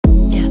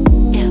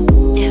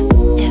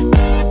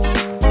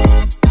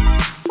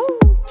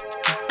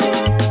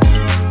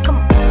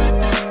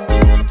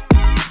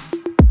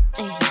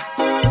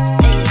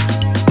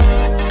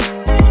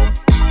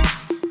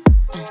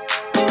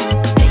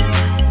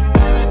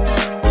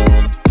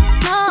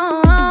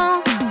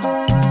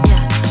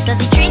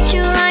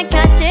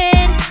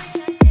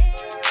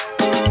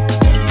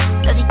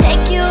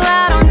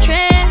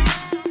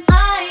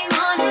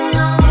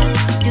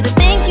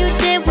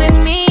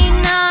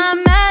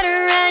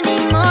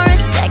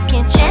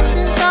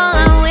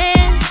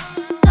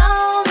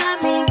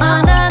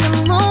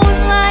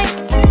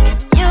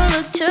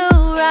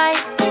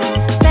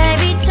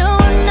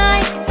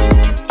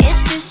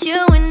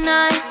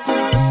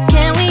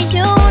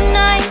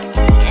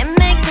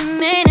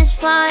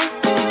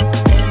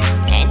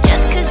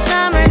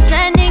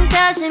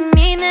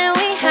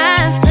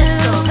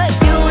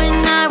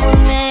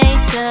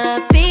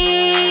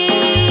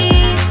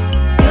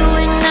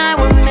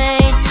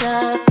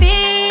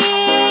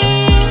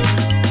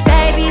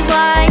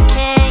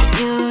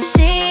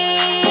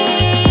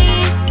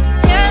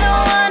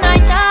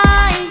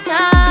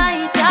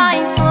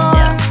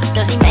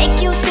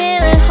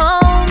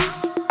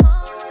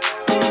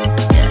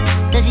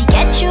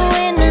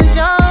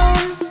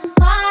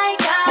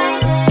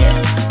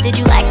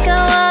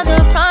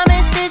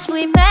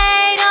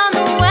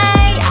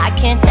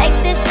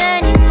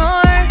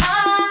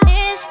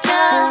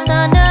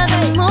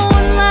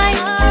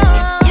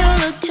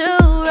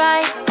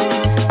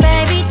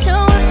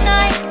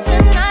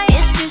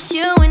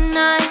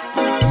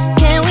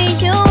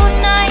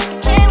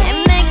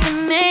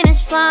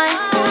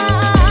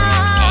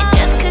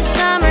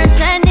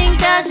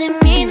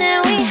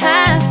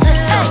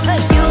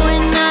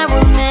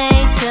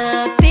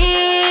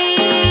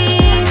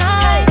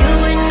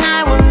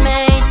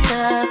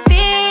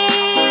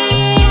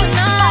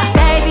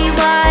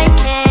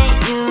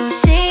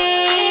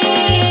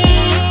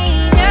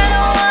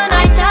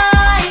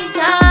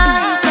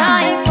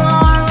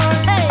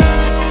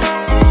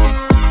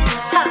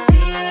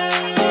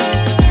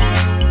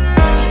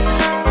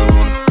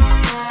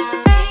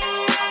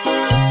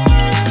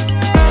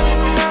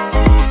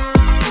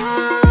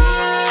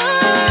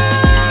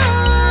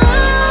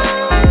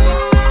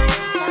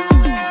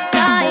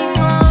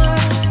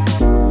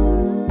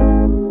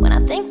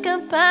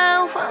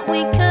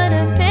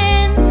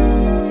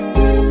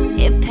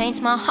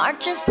my heart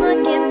just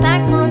looking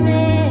back on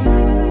it.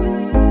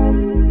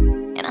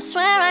 And I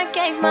swear I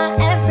gave my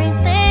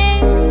everything,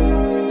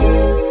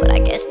 but I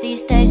guess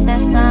these days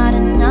that's not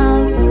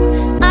enough.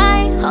 I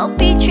hope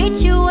he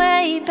treats you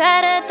way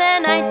better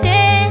than I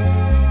did.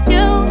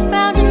 You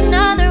found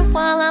another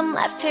while I'm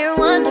left here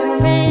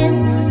wondering.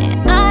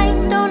 And I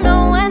don't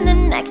know when the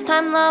next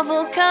time love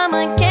will come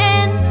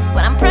again,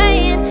 but I'm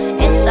praying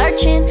and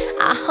searching.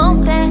 I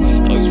hope that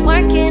it's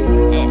working.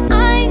 And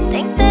I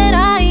think that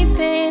I've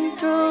been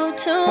through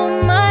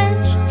too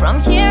much.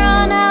 From here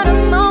on out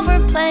I'm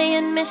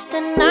overplaying Mr.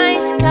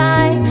 Nice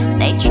Guy.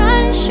 They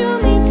try to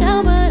shoot me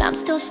down, but I'm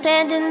still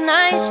standing.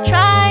 Nice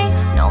try.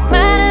 No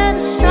matter the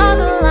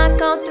struggle I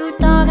go through,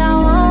 dog, I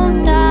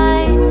won't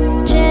die.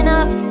 Chin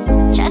up,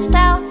 chest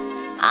out,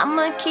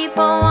 I'ma keep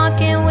on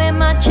walking with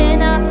my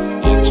chin up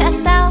and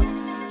chest out.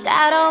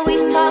 Dad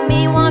always taught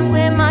me walk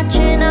with my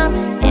chin up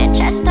and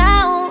chest out.